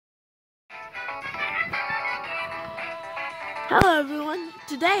Hello everyone,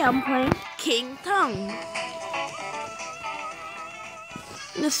 today I'm playing King Tongue.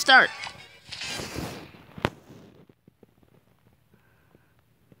 Let's start.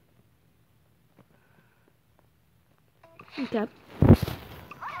 Okay.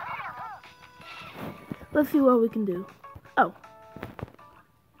 Let's see what we can do. Oh.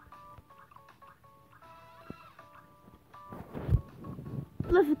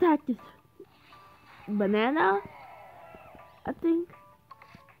 Let's attack this banana, I think.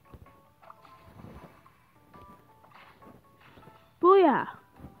 Booyah!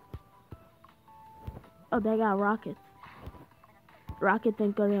 Oh, they got rockets. Rockets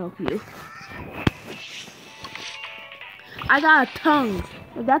ain't gonna help you. I got a tongue.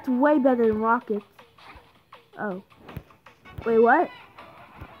 That's way better than rockets. Oh. Wait, what?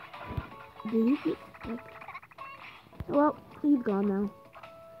 Did he get... Well, he's gone now.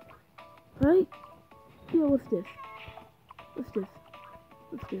 Right? Yeah, what's this? What's this?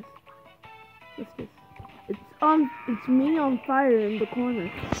 What's this? What's this? It's me on fire in the corner.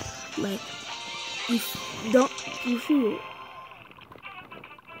 Like, you see it?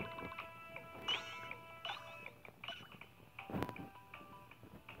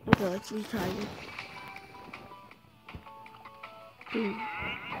 Okay, let's retry it. Boom.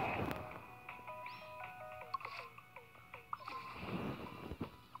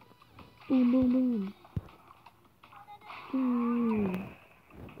 Boom, boom, boom. Boom.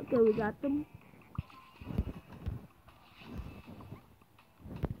 Okay, we got them.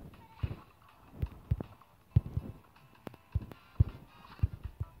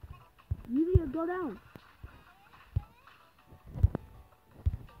 You need to go down.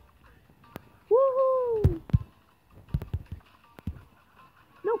 Woohoo!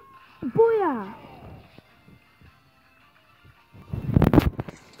 Nope. Booyah!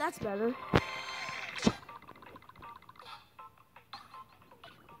 That's better.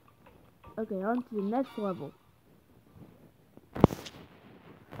 Okay, on to the next level.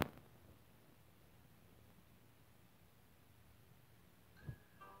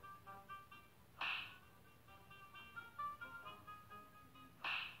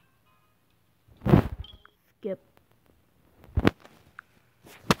 Skip.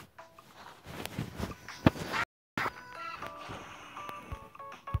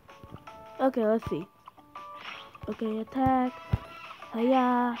 Okay, let's see. Okay, attack.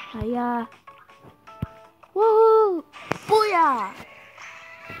 Hiya, hiya. Woohoo! Booyah!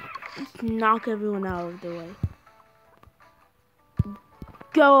 Just knock everyone out of the way.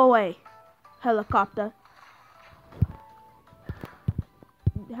 Go away, helicopter.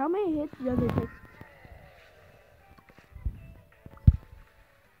 How many hits does it take?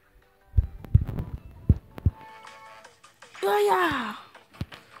 Booyah!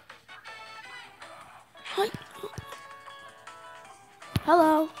 Hi.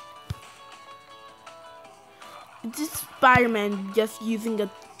 Hello. It's just Spider-Man just using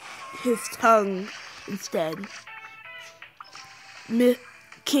his tongue instead.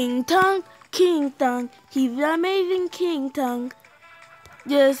 King Tongue, he's an amazing King Tongue.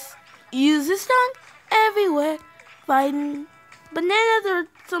 Just use his tongue everywhere, fighting bananas or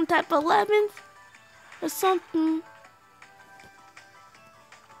some type of lemons or something.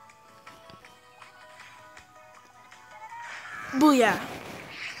 Booyah!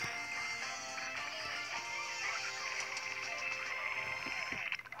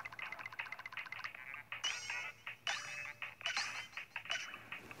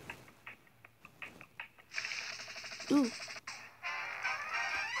 Ooh.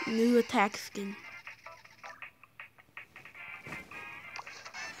 New attack skin.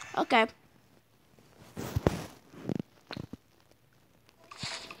 Okay.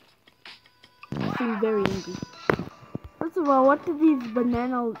 I seem very angry. First of all, what did these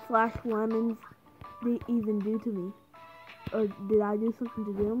banana/lemons even do to me? Or did I do something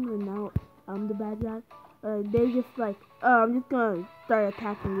to them and now I'm the bad guy? They just like, oh, I'm just gonna start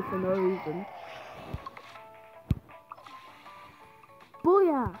attacking you for no reason.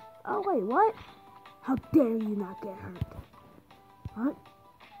 Booyah! Oh wait, what? How dare you not get hurt?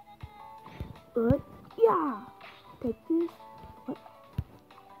 What? Yeah! Take this. What?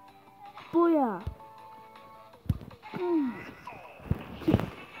 Booyah!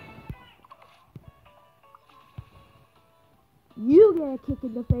 You get a kick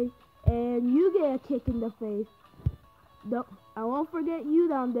in the face, and you get a kick in the face. No, I won't forget you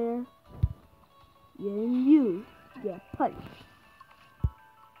down there. And you get punched.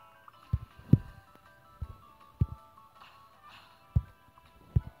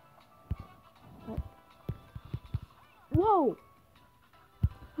 Whoa!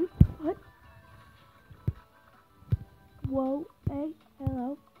 What? Whoa!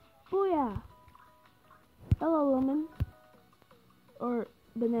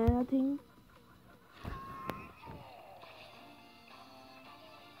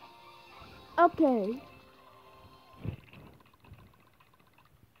 Okay.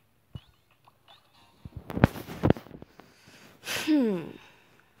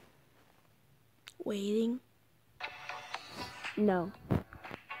 Waiting. No.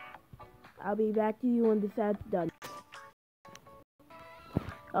 I'll be back to you when the set's done.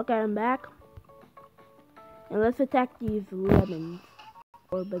 Okay, I'm back. And let's attack these lemons.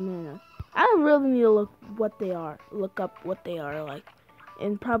 Or bananas. I really need to look up what they are like.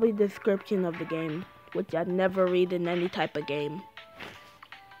 And probably the description of the game. Which I'd never read in any type of game.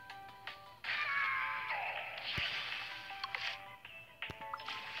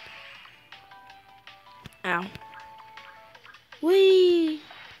 Ow. Whee!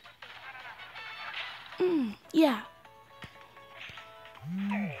 Yeah.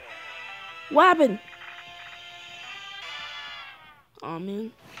 What happened? Oh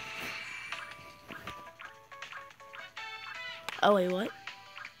man. Oh wait, what?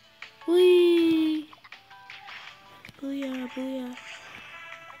 Whee! Booyah, booyah.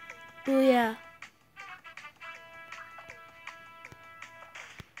 Booyah.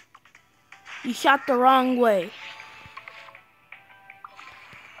 You shot the wrong way.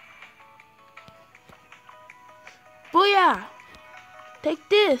 Booyah! Take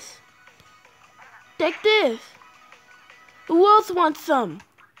this. Take this. Who else wants some?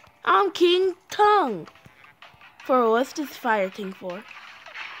 I'm King Tongue. For what's this fire thing for?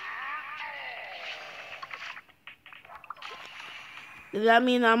 Does that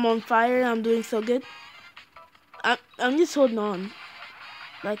mean I'm on fire and I'm doing so good? I'm just holding on.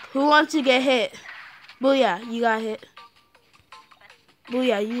 Like, who wants to get hit? Booyah, you got hit.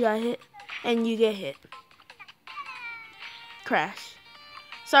 Booyah, you got hit. And you get hit. Crash.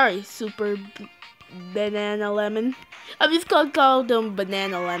 Sorry, Super Banana Lemon. I'm just gonna call them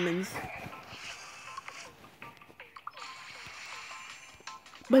Banana Lemons.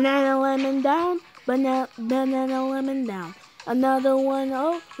 Banana Lemon down. Banana Lemon down. Another one.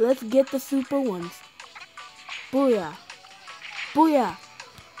 Oh, let's get the super ones. Booyah. Booyah.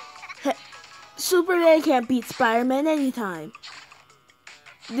 Hey, Superman can't beat Spider-Man anytime.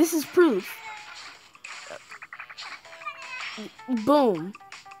 This is proof. Boom.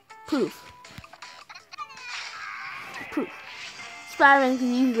 Proof. Proof. Spider-Man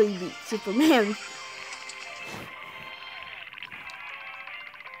can easily beat Superman.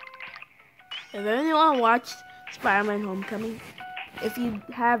 If anyone watched Spider-Man Homecoming, if you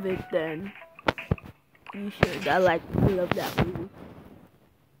haven't, then you should. I love that movie.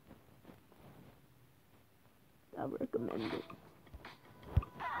 I recommend it.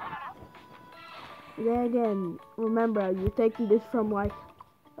 And then again, remember, you're taking this from like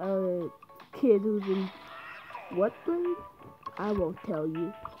a kid who's in what grade? I won't tell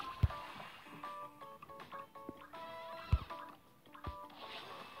you.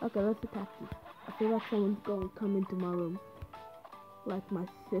 Okay, let's attack you. I feel like someone's going to come into my room. Like my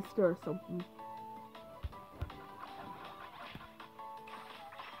sister or something.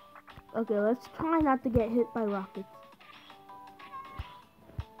 Okay, let's try not to get hit by rockets.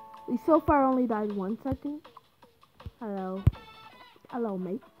 We so far only died once, I think. Hello. Hello,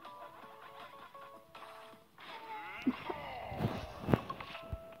 mate.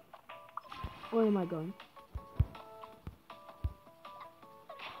 Where am I going?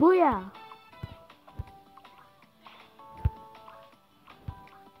 Booyah!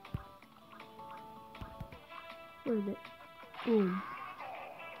 Where is it? Boom.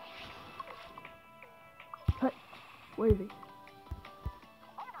 Cut. Where is it?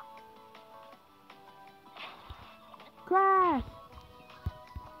 Crash!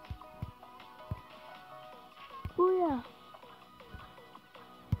 Booyah!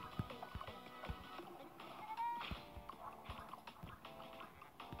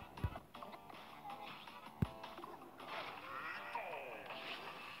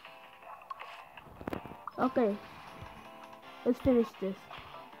 Okay, let's finish this.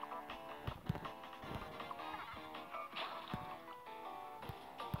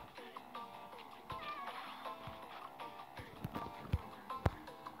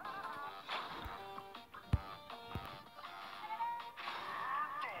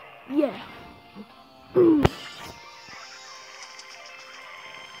 Yeah.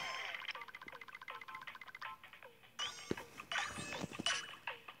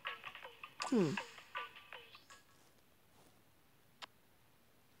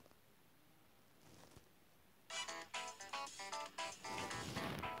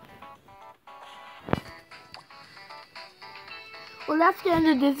 Well, that's the end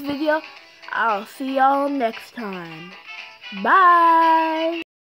of this video. I'll see y'all next time. Bye!